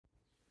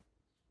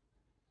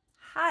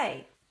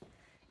Hi,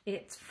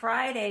 it's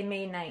Friday,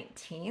 May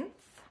 19th.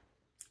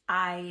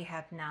 I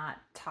have not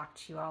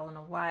talked to you all in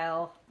a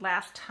while.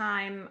 Last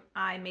time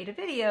I made a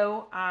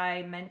video,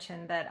 I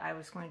mentioned that I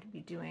was going to be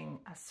doing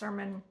a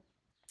sermon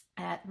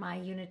at my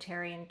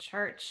Unitarian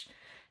church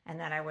and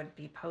that I would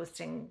be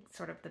posting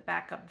sort of the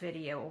backup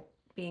video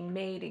being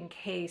made in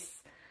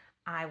case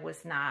I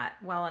was not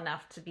well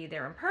enough to be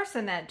there in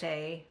person that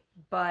day.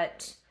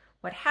 But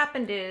what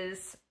happened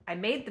is I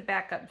made the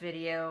backup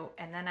video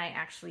and then I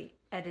actually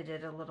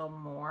edited a little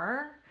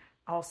more.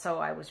 Also,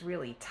 I was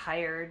really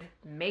tired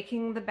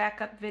making the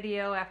backup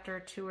video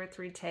after 2 or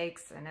 3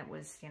 takes, and it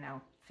was,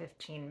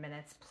 15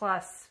 minutes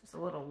plus. It was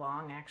a little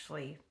long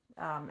actually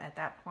at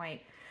that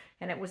point,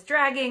 and it was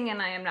dragging,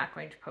 and I am not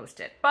going to post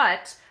it.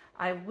 But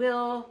I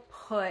will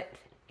put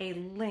a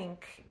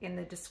link in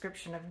the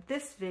description of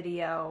this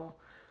video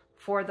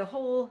for the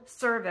whole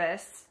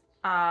service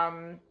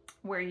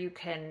where you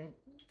can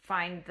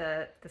find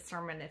the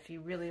sermon if you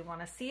really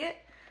want to see it.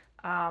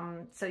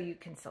 So you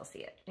can still see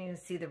it. You can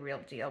see the real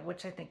deal,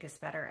 which I think is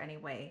better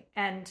anyway.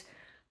 And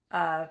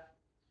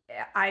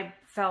I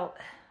felt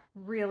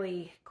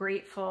really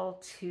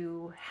grateful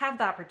to have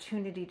the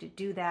opportunity to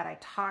do that. I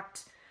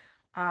talked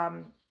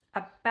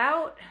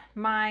about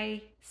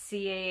my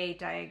CAA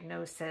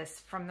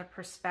diagnosis from the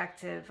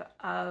perspective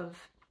of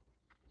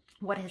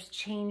what has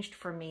changed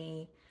for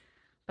me,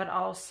 but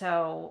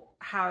also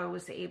how I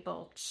was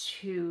able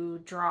to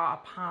draw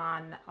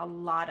upon a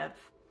lot of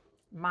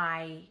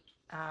my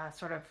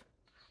sort of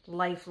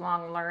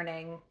lifelong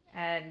learning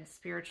and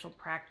spiritual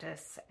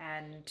practice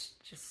and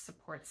just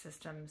support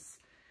systems,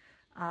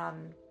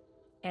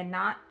 and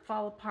not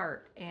fall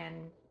apart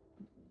and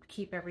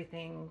keep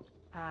everything.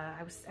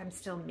 I'm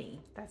still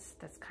me. That's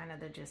kind of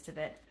the gist of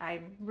it.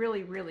 I'm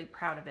really, really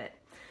proud of it.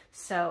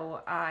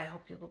 So I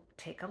hope you will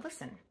take a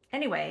listen.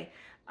 Anyway,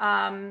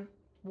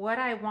 what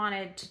I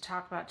wanted to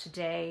talk about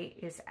today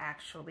is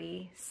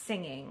actually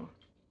singing.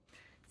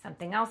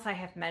 Something else I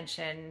have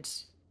mentioned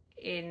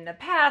in the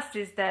past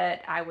is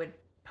that I would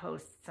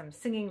post some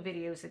singing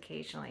videos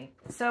occasionally.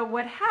 So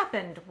what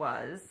happened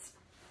was,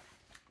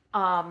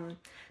 the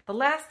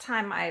last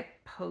time I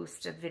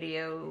posted a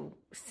video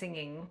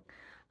singing,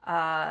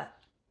 I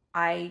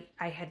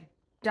had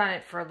done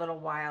it for a little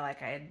while.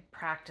 Like I had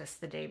practiced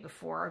the day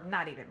before,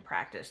 not even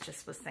practiced,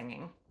 just was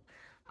singing.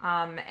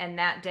 And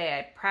that day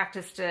I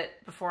practiced it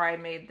before I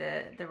made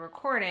the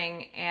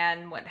recording.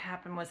 And what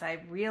happened was I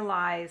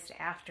realized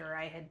after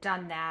I had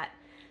done that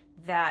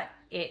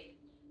it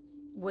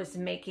was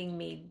making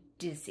me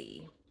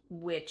dizzy,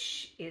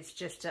 which is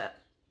just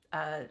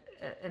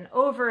an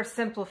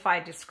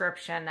oversimplified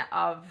description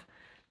of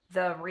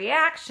the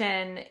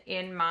reaction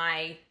in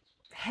my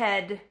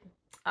head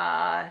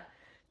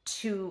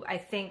to, I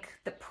think,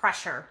 the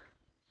pressure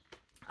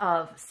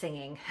of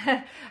singing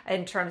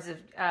in terms of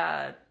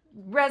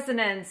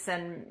resonance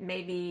and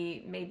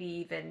maybe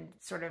even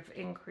sort of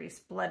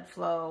increased blood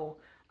flow.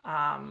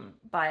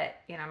 But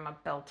I'm a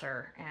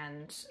belter,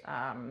 and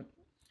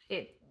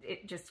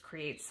it just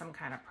creates some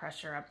kind of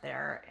pressure up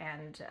there,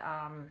 and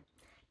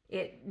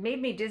it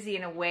made me dizzy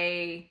in a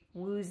way,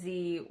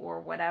 woozy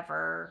or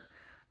whatever,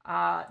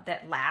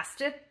 that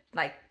lasted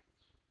like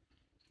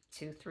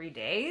 2-3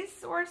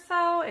 days or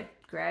so. It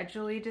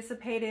gradually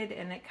dissipated,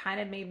 and it kind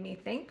of made me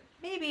think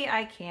maybe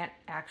I can't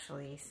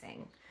actually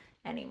sing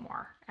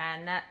anymore,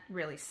 and that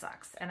really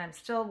sucks. And I'm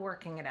still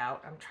working it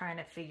out. I'm trying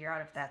to figure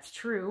out if that's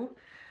true.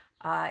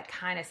 It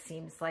kind of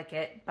seems like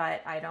it,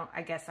 but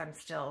I guess I'm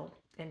still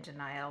in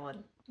denial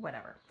and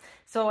whatever.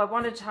 So I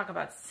wanted to talk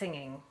about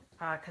singing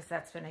because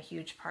that's been a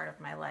huge part of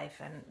my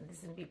life, and this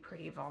is going to be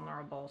pretty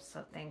vulnerable.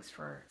 So thanks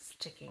for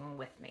sticking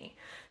with me.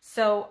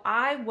 So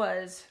I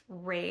was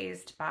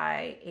raised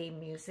by a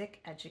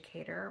music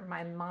educator.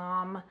 My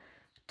mom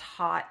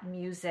taught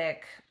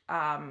music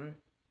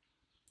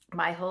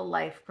my whole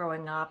life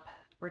growing up,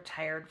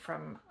 retired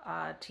from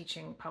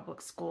teaching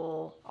public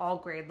school, all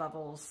grade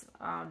levels,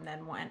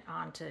 then went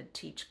on to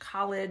teach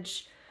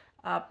college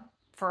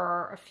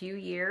for a few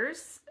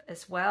years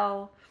as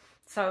well.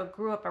 So I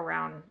grew up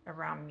around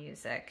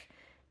music,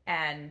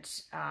 and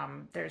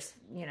there's,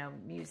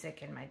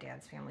 music in my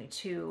dad's family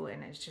too,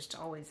 and it's just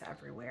always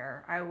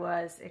everywhere. I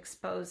was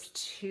exposed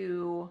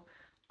to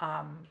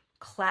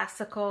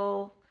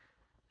classical,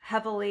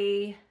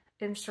 heavily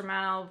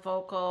instrumental,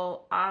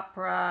 vocal,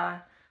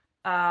 opera,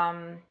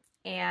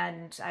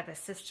 and I have a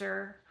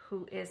sister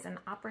who is an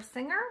opera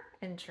singer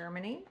in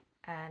Germany,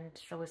 and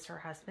so is her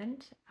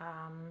husband.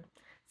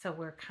 So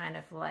we're kind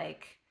of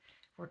like,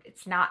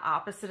 it's not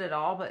opposite at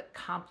all, but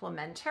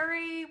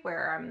complementary,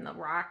 where I'm the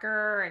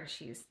rocker and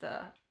she's the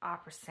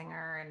opera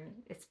singer,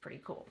 and it's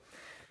pretty cool.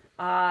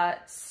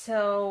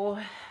 So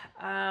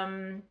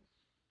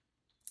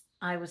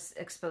I was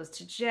exposed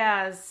to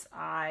jazz.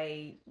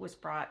 I was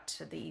brought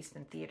to the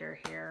Eastman Theater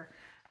here,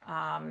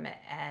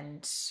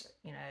 and,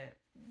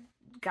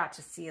 got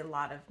to see a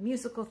lot of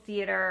musical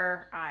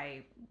theater.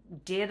 I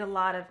did a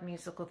lot of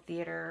musical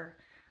theater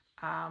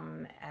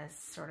as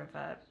sort of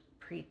a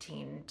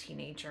preteen,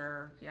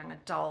 teenager, young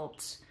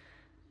adult.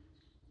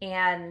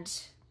 And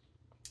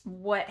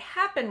what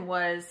happened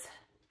was,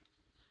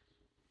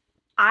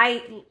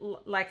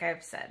 like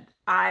I've said,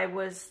 I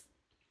was,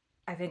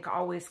 I think,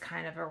 always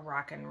kind of a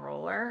rock and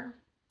roller.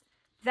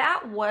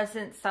 That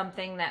wasn't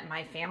something that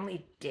my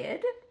family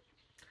did.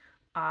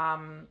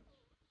 Mom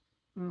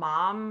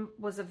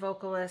was a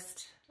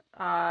vocalist,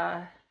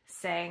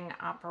 sang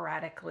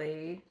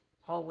operatically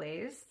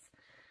always.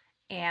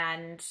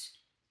 And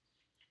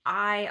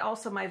I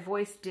also, my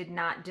voice did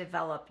not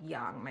develop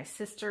young. My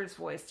sister's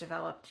voice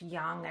developed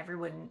young.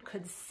 Everyone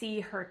could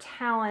see her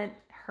talent,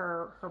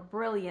 her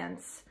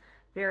brilliance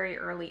very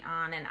early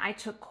on, and I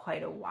took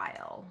quite a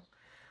while.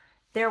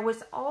 There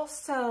was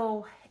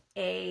also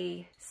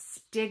a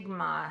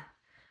stigma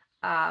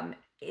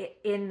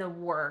in the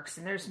works,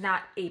 and there's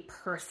not a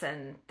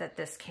person that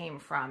this came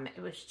from.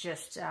 It was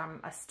just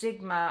a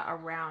stigma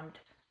around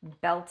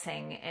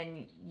belting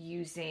and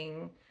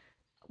using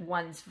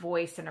one's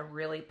voice in a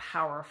really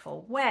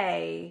powerful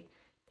way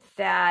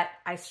that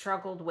I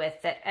struggled with,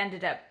 that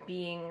ended up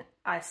being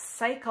a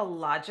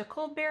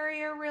psychological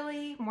barrier,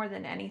 really, more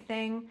than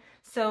anything.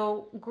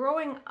 So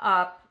growing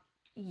up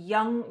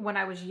young, when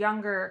I was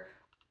younger,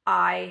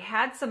 I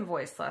had some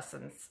voice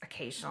lessons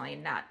occasionally,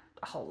 not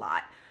a whole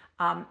lot.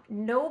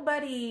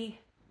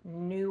 Nobody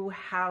knew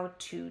how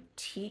to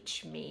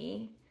teach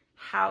me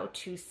how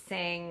to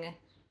sing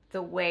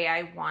the way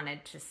I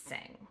wanted to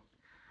sing.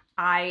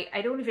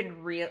 I don't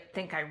even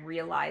think I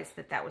realized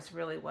that that was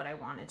really what I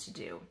wanted to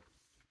do.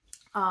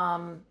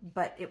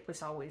 But it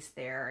was always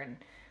there,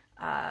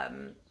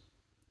 and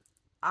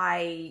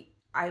I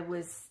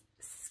was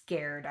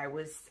scared. I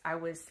was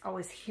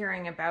always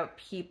hearing about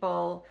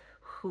people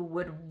who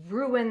would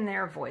ruin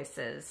their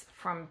voices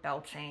from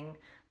belching.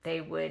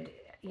 They would,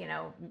 you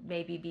know,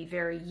 maybe be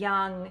very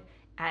young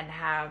and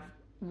have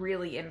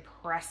really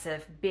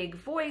impressive big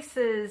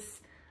voices,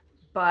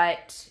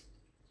 but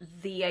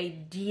the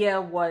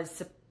idea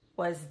was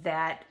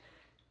that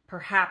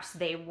perhaps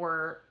they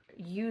were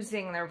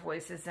using their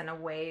voices in a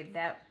way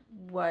that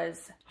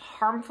was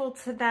harmful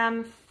to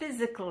them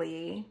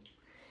physically,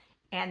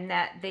 and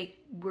that they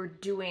were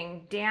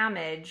doing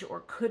damage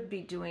or could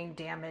be doing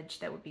damage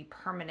that would be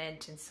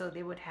permanent. And so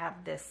they would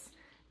have this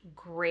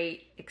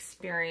great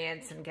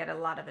experience and get a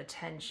lot of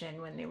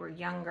attention when they were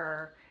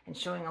younger and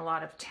showing a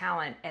lot of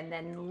talent, and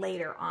then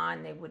later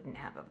on they wouldn't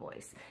have a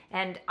voice.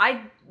 And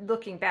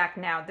looking back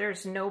now,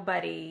 there's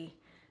nobody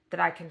that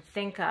I can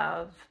think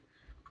of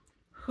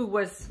who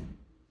was,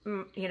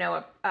 you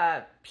know,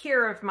 a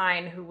peer of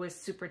mine who was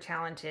super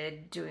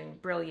talented, doing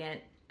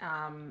brilliant,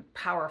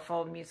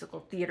 powerful musical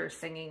theater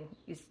singing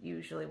is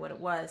usually what it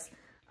was,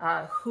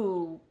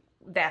 who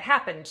that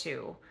happened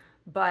to.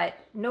 But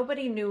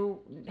nobody knew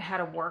how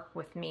to work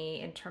with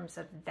me in terms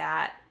of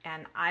that,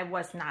 and I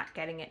was not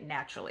getting it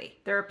naturally.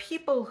 There are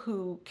people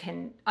who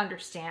can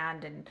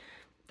understand, and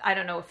I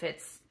don't know if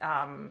it's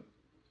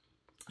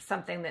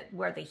something that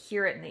where they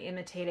hear it and they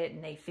imitate it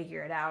and they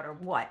figure it out or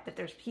what, but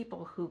there's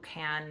people who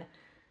can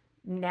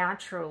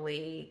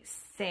naturally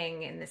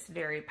sing in this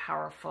very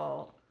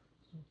powerful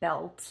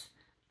belt,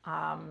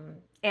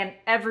 and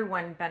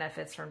everyone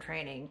benefits from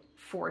training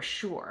for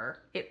sure.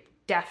 It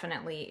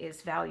definitely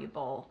is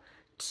valuable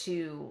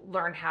to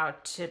learn how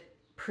to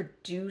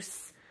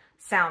produce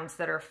sounds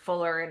that are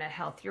fuller in a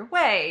healthier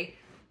way.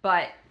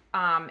 But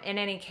in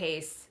any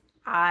case,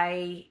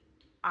 I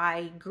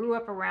grew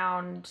up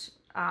around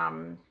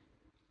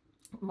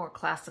more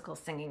classical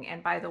singing.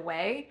 And by the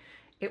way,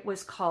 it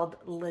was called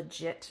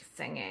legit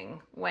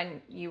singing.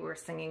 When you were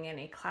singing in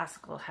a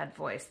classical head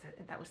voice,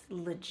 that was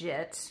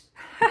legit.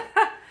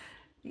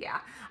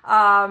 Yeah.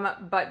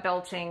 But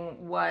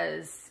belching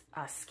was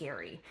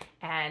scary.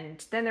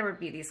 And then there would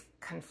be these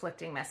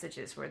conflicting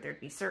messages where there'd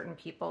be certain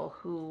people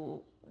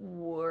who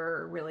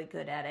were really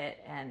good at it,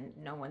 and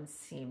no one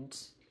seemed,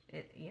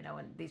 you know,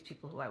 and these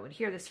people who I would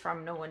hear this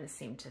from, no one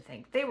seemed to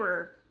think they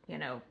were, you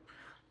know,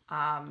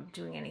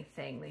 doing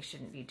anything they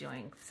shouldn't be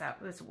doing. So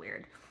it was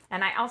weird.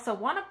 And I also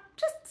want to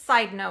just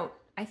side note,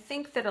 I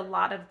think that a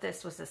lot of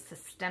this was a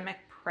systemic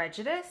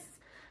prejudice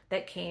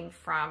that came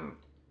from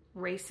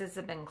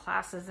racism and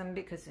classism,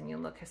 because when you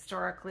look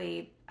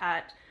historically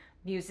at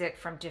music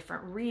from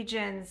different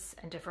regions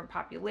and different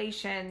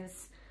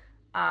populations,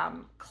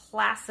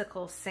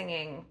 classical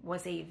singing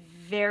was a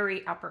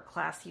very upper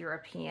class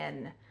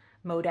European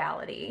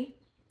modality,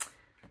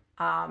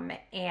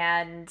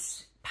 and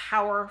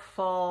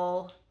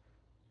powerful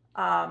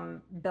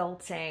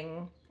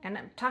belting, and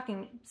I'm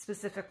talking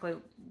specifically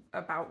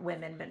about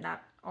women, but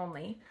not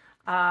only,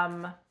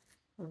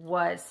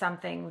 was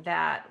something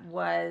that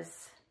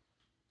was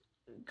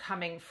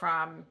coming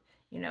from,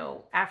 you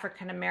know,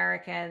 African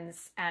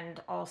Americans,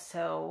 and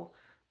also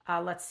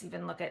let's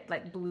even look at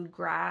like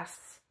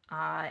bluegrass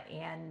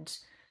and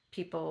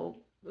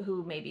people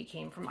who maybe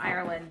came from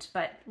Ireland,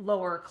 but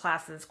lower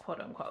classes, quote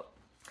unquote.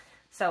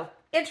 So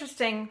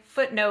interesting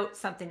footnote,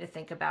 something to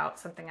think about,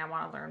 something I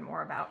want to learn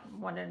more about.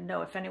 Want to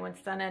know if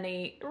anyone's done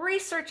any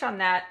research on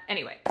that.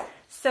 Anyway,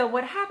 so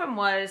what happened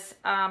was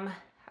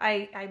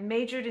I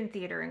majored in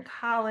theater in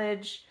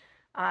college,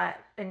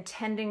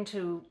 intending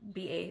to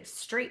be a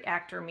straight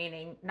actor,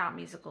 meaning not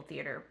musical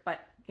theater, but,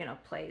 you know,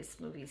 plays,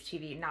 movies,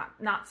 TV,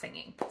 not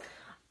singing.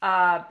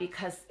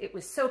 Because it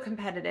was so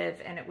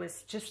competitive and it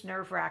was just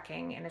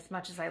nerve-wracking. And as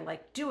much as I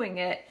liked doing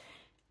it,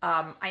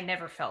 I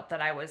never felt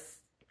that I was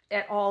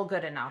at all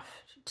good enough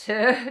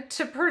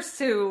to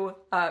pursue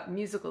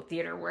musical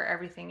theater, where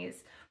everything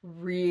is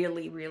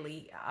really,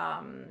 really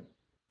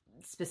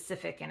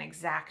specific and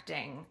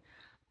exacting,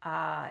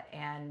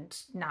 and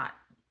not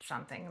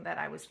something that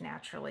I was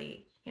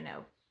naturally, you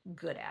know,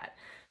 good at.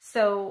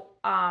 So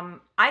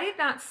I did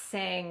not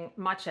sing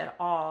much at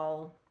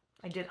all.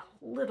 I did a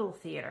little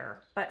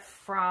theater, but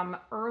from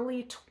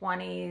early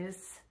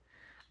 20s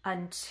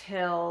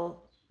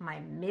until my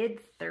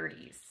mid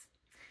 30s.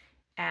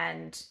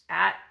 And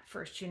at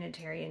First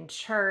Unitarian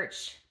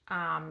Church,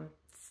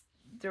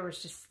 there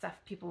was just stuff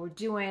people were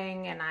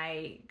doing, and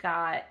I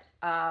got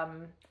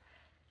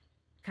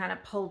kind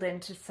of pulled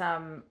into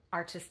some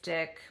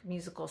artistic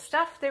musical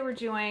stuff they were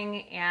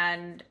doing,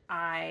 and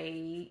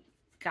I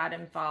got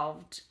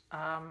involved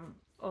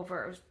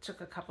it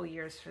took a couple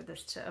years for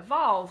this to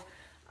evolve.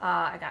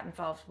 I got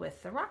involved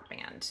with the rock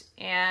band,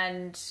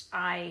 and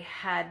I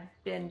had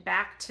been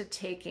back to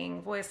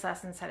taking voice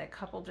lessons, had a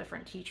couple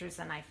different teachers,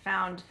 and I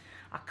found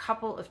a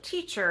couple of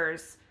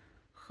teachers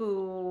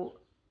who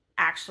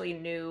actually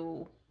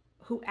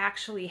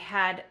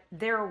had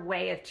their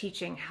way of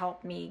teaching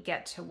help me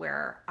get to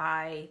where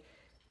I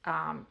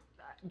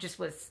just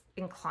was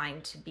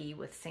inclined to be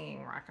with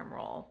singing rock and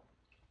roll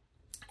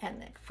and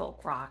then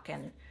folk rock,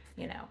 and,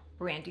 you know,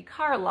 Randy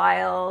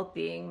Carlisle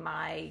being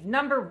my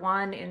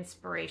 #1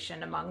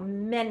 inspiration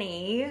among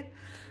many.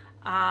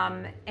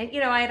 And, you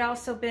know, I had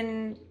also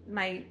been,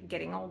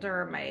 getting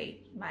older,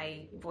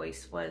 my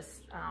voice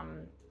was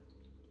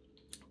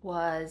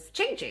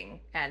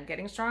changing and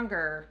getting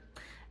stronger.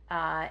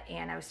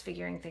 And I was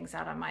figuring things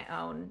out on my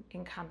own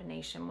in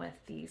combination with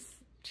these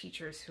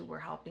teachers who were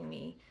helping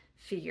me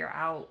figure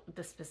out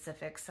the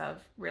specifics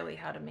of really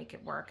how to make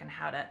it work and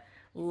how to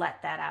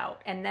let that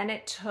out. And then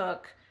it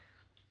took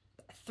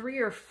 3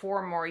 or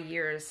 4 more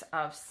years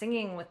of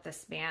singing with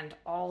this band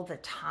all the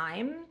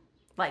time,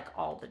 like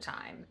all the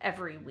time,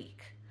 every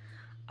week.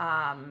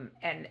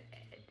 And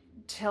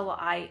till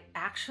I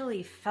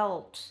actually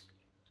felt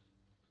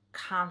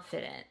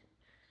confident.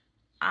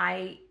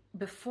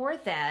 Before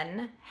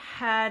then,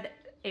 had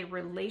a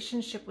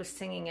relationship with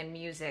singing and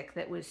music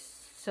that was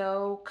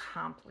so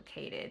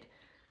complicated.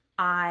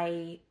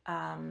 I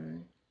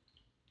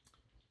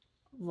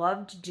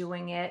loved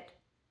doing it,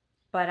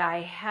 but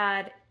I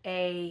had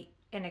an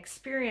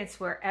experience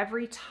where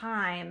every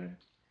time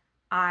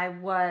I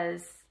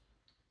was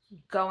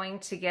going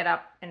to get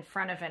up in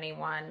front of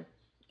anyone,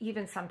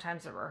 even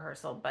sometimes a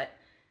rehearsal, but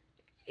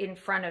in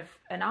front of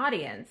an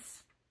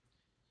audience,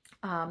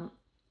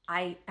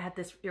 I had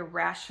this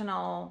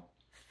irrational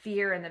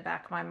fear in the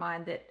back of my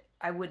mind that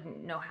I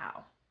wouldn't know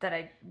how, that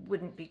I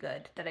wouldn't be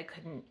good, that I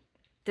couldn't,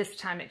 this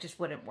time it just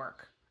wouldn't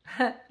work.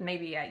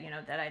 Maybe, you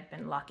know, that I'd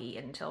been lucky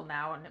until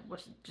now and it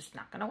was just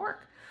not going to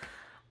work.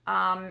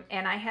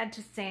 And I had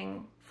to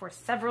sing for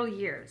several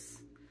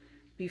years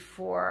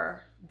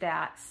before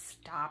that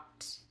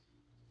stopped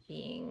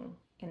being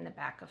in the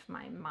back of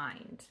my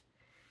mind.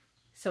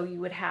 So you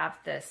would have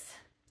this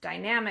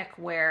dynamic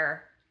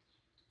where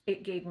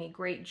it gave me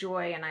great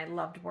joy, and I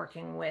loved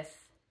working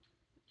with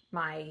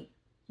my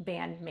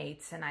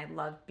bandmates, and I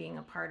loved being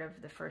a part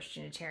of the First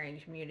Unitarian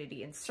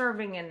community and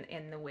serving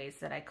in the ways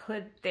that I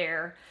could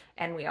there.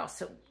 And we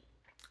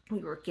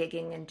were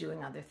gigging and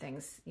doing other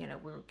things. You know,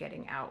 we were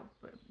getting out,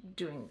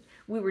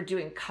 we were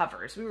doing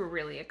covers. We were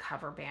really a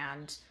cover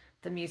band.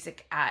 The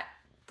music at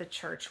the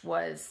church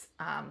was,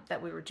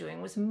 that we were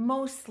doing was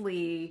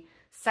mostly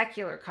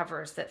secular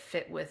covers that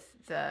fit with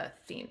the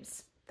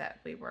themes that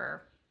we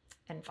were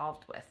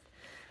involved with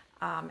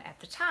at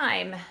the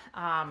time,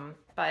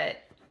 but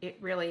it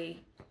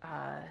really,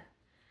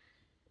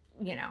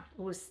 you know,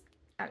 it was,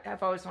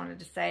 I've always wanted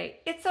to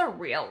say, it's a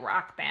real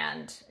rock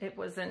band. It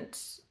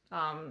wasn't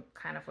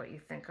kind of what you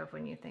think of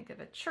when you think of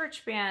a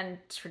church band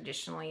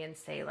traditionally in,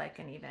 say, like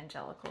an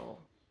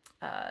evangelical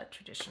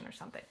tradition or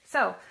something.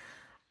 So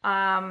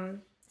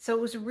it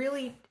was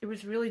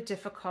really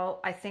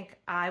difficult. I think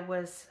I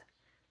was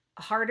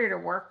harder to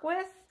work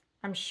with,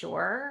 I'm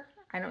sure.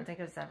 I don't think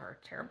it was ever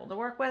terrible to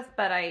work with,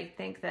 but I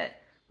think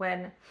that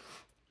when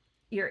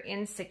you're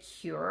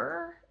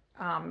insecure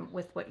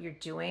with what you're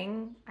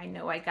doing, I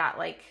know I got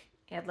like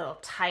a little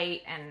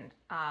tight and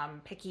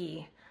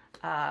picky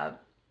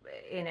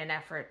in an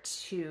effort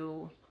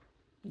to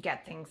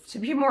get things to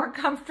be more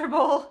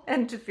comfortable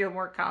and to feel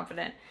more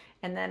confident.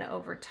 And then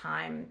over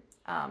time,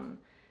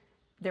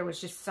 there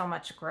was just so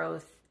much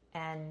growth,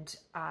 and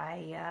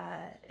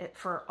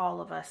for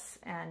all of us,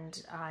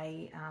 and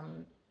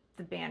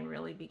the band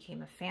really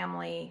became a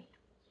family,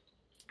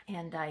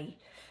 and I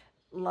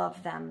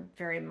love them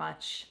very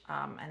much.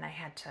 And I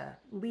had to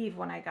leave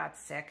when I got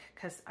sick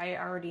because I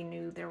already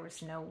knew there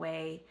was no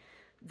way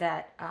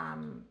that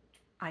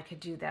I could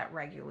do that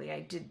regularly.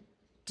 I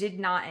did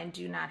not and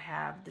do not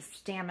have the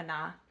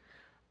stamina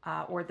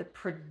or the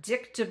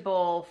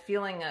predictable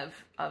feeling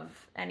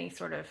of any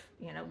sort of,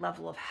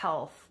 level of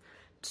health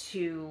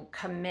to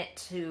commit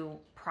to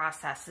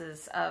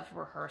processes of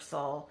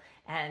rehearsal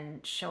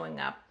and showing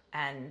up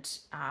and,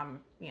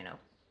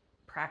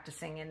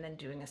 practicing and then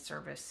doing a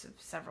service of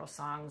several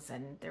songs.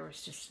 And there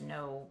was just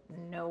no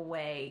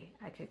way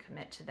I could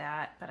commit to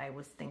that. But I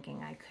was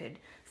thinking I could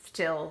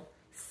still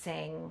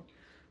sing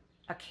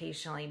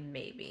occasionally,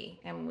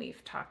 maybe. And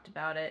we've talked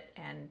about it.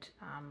 And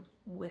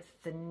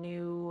with the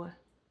new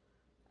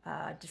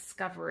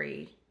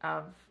discovery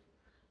of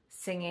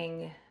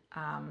singing,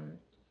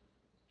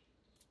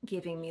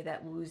 giving me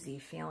that woozy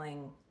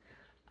feeling,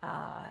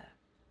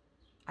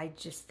 I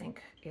just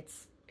think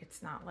it's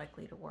not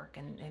likely to work.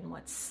 And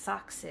what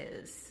sucks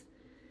is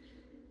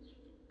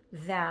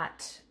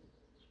that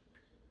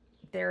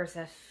there's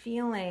a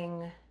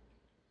feeling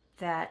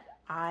that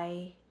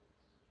I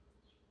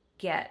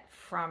get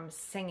from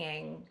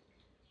singing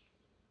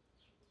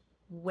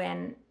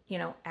when,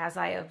 as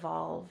I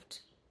evolved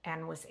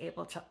and was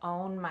able to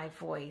own my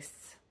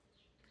voice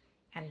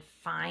and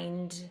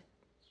find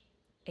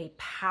a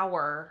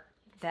power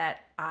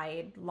that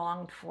I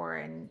longed for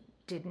and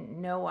didn't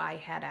know I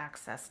had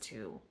access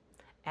to.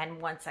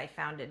 And once I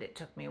found it, it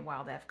took me a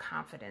while to have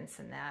confidence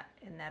in that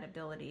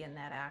ability and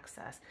that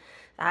access.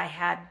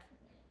 I've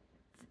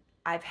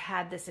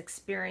had this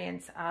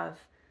experience of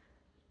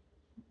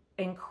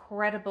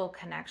incredible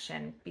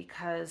connection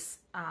because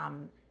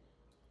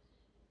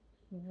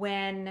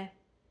when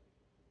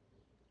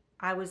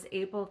I was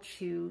able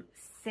to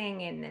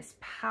sing in this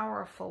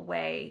powerful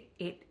way,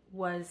 it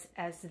was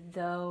as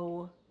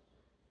though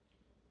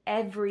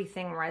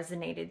everything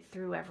resonated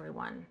through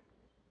everyone.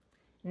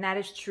 And that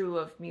is true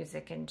of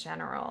music in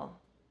general.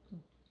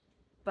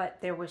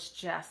 But there were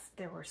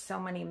so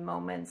many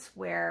moments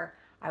where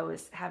I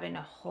was having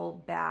to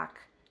hold back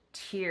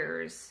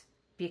tears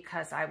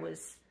because I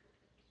was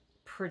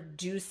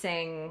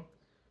producing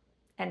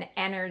an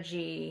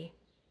energy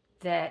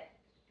that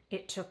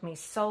it took me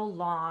so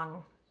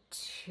long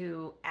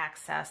to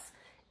access,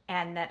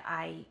 and that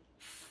I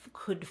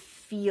could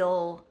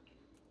feel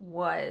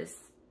was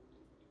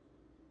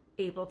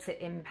able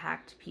to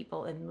impact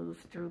people and move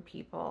through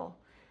people.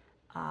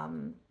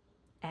 And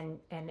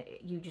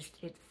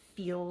it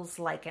feels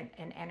like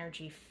an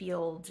energy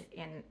field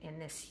in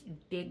this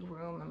big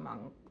room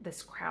among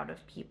this crowd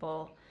of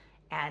people.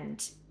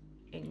 And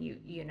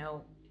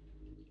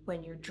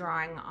when you're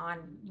drawing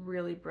on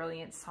really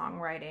brilliant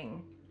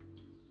songwriting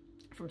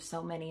from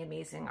so many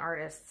amazing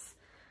artists,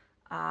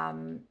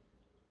 some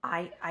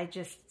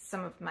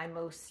of my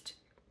most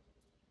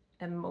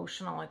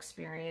emotional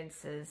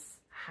experiences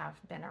have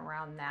been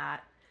around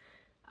that.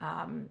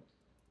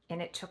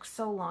 And it took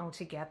so long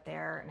to get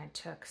there, and it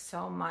took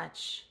so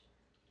much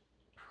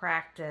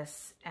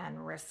practice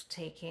and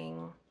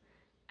risk-taking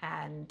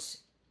and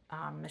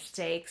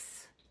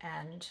mistakes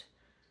and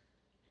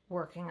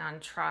working on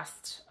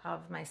trust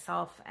of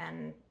myself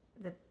and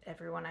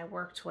everyone I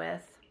worked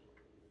with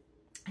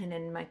and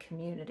in my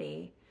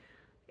community.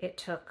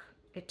 It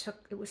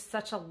was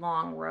such a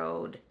long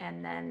road,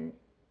 and then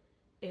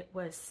it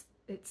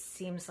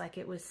seems like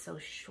it was so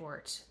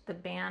short. The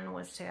band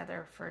was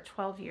together for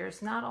 12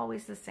 years, not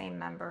always the same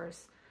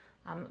members.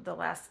 The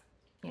last,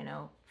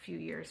 few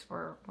years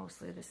were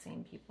mostly the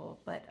same people,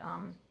 but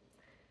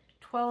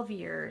 12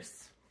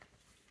 years.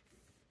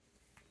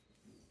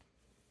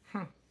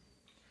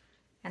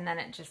 And then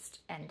it just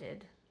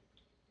ended.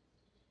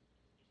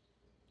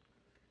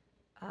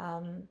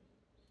 And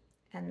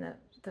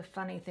the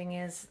funny thing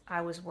is,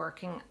 I was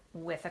working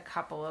with a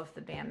couple of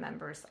the band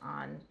members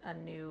on a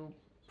new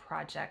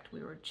project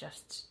we were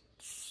just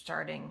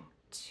starting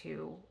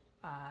to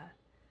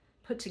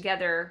put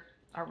together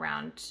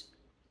around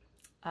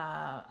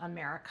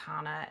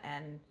Americana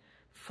and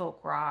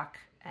folk rock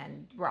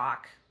and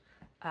rock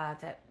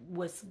that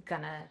was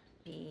gonna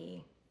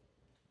be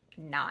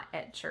not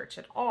at church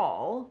at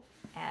all,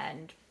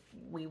 and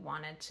we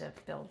wanted to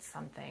build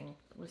something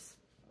that was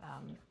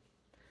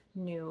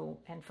new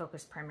and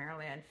focused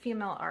primarily on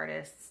female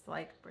artists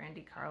like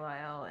Brandi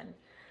Carlile and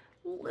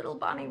Little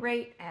Bonnie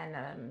Raitt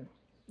and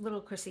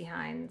Little Chrissie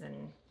Hynde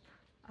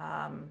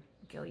and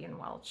Gillian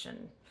Welch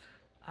and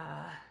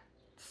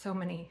so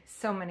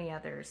many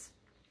others.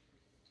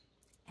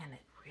 And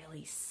it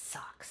really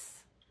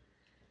sucks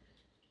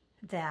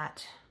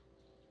that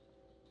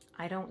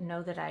I don't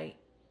know that I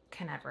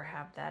can ever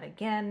have that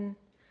again.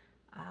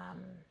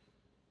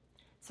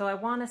 So I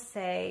want to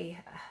say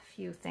a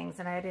few things,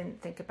 and I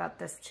didn't think about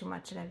this too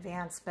much in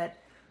advance, but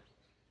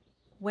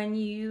when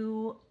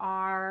you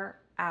are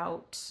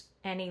out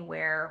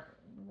anywhere,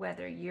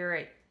 whether you're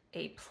at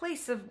a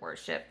place of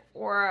worship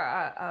or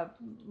a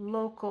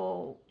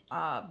local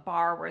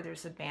bar where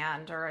there's a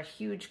band, or a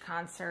huge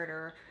concert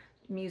or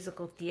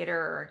musical theater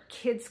or a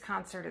kids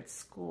concert at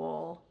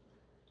school,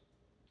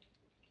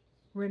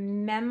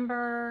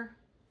 remember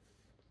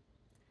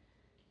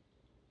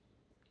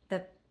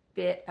the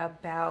bit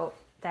about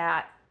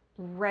that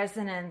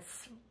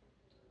resonance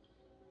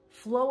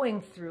flowing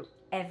through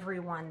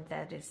everyone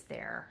that is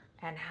there.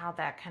 and how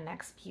that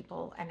connects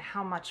people and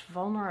how much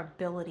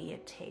vulnerability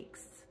it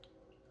takes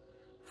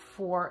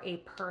for a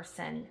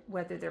person,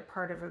 whether they're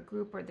part of a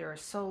group or they're a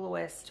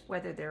soloist,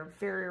 whether they're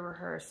very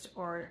rehearsed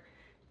or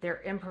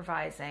they're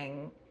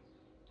improvising,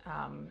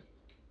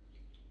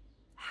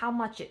 how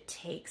much it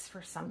takes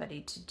for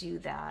somebody to do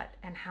that,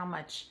 and how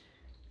much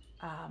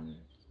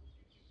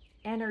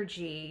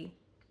energy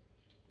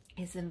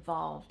is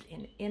involved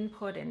in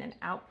input and in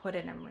output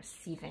and in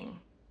receiving.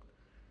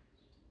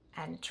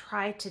 And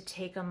try to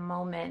take a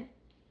moment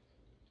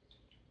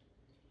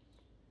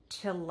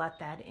to let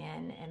that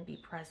in and be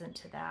present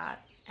to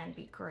that and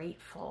be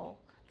grateful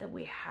that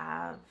we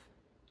have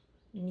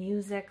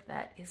music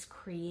that is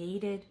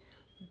created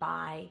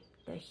by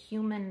the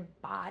human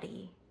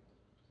body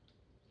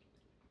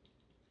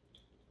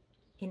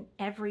in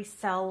every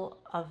cell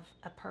of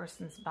a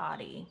person's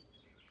body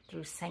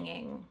through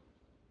singing.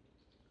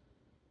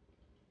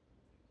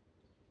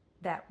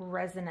 That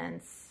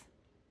resonance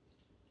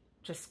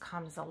just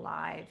comes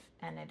alive,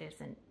 and it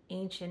is an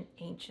ancient,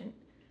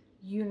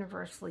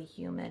 universally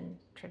human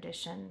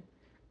tradition.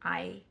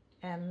 I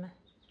am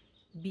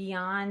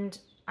beyond,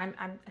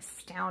 I'm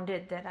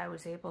astounded that I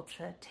was able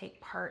to take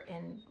part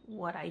in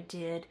what I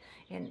did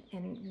in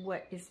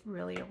what is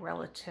really a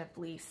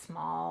relatively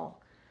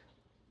small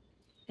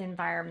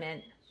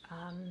environment,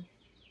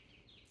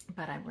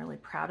 but I'm really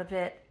proud of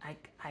it.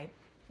 I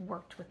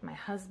worked with my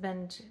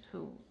husband,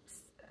 who's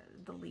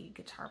the lead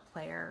guitar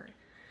player,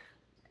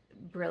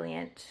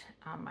 brilliant.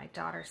 My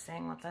daughter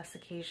sang with us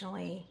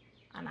occasionally,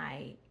 and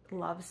I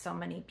love so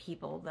many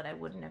people that I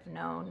wouldn't have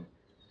known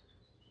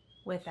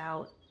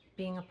without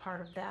being a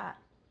part of that.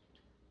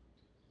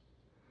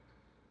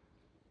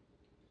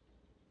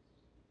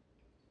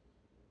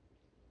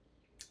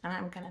 And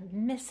I'm gonna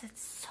miss it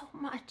so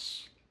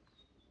much,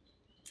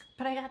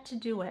 but I got to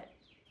do it.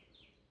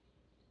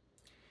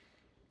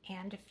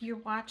 And if you're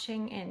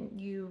watching and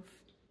you've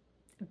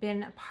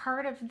been a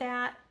part of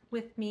that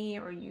with me,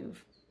 or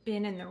you've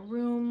been in the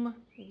room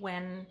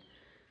when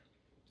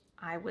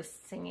I was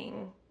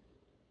singing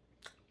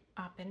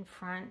up in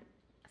front,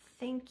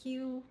 thank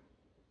you.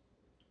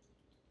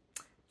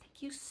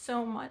 Thank you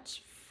so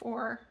much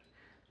for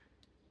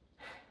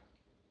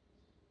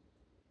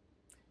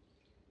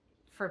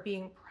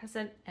being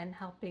present and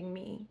helping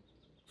me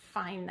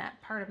find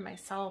that part of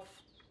myself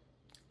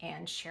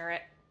and share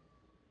it.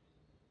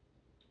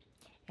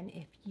 And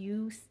if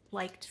you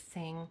like to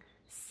sing,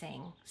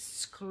 sing.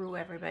 Screw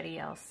everybody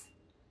else.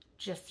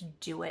 Just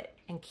do it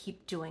and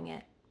keep doing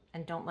it,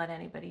 and don't let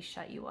anybody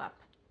shut you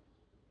up.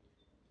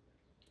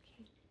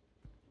 Okay.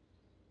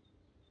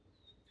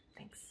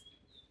 Thanks.